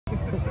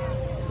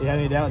You had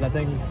any doubt that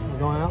thing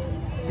going out?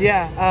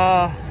 Yeah,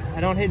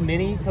 I don't hit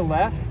mini to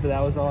left, but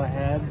that was all I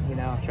had. You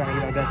know, I'm trying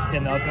to get my best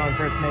Tim Elko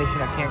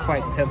impersonation. I can't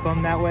quite pimp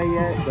him that way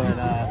yet, but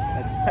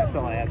that's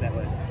all I had that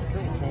way. What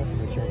kind of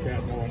confidence y'all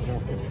got knowing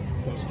y'all can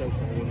bust open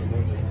a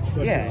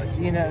winner? Yeah, like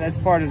you know, that's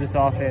part of this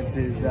offense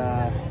is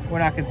we're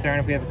not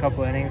concerned if we have a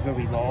couple innings where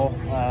we lull,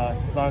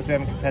 as long as we're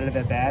having competitive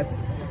at-bats.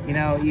 You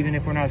know, even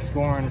if we're not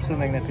scoring, we're still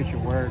making that pitcher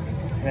work,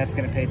 and that's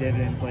going to pay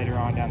dividends later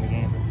on down the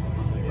game.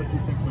 What do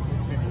you think what the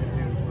 10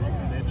 is? Were you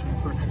kind of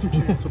itching for another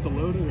chance with the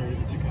loaded, or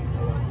did you kind of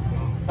know that was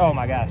gone? Oh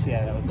my gosh,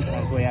 yeah, that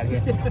was way out of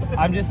here.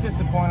 I'm just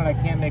disappointed I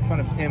can't make fun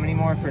of Tim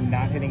anymore for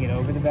not hitting it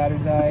over the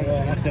batter's eye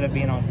instead of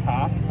being on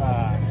top.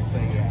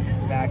 But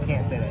yeah, I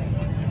can't say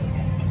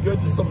that.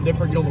 Good to something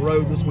different, get on the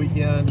road this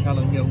weekend, kind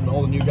of, you know,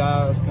 all the new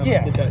guys, kind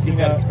of get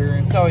that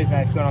experience. It's always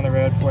nice going on the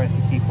road for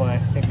SEC play. I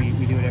think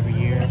we do it every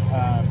year.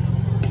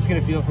 Just get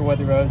a feel for what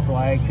the road's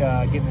like,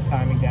 getting the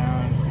timing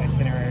down,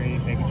 itinerary,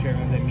 making sure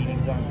everyone's at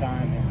meetings on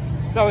time.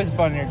 And it's always a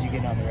fun energy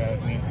getting on the road.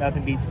 I mean,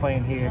 nothing beats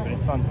playing here, but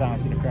it's fun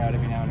silence in a crowd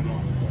every now and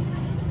again.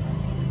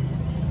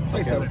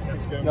 Thanks, Kevin.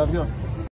 Thanks, Kevin. Have a good one.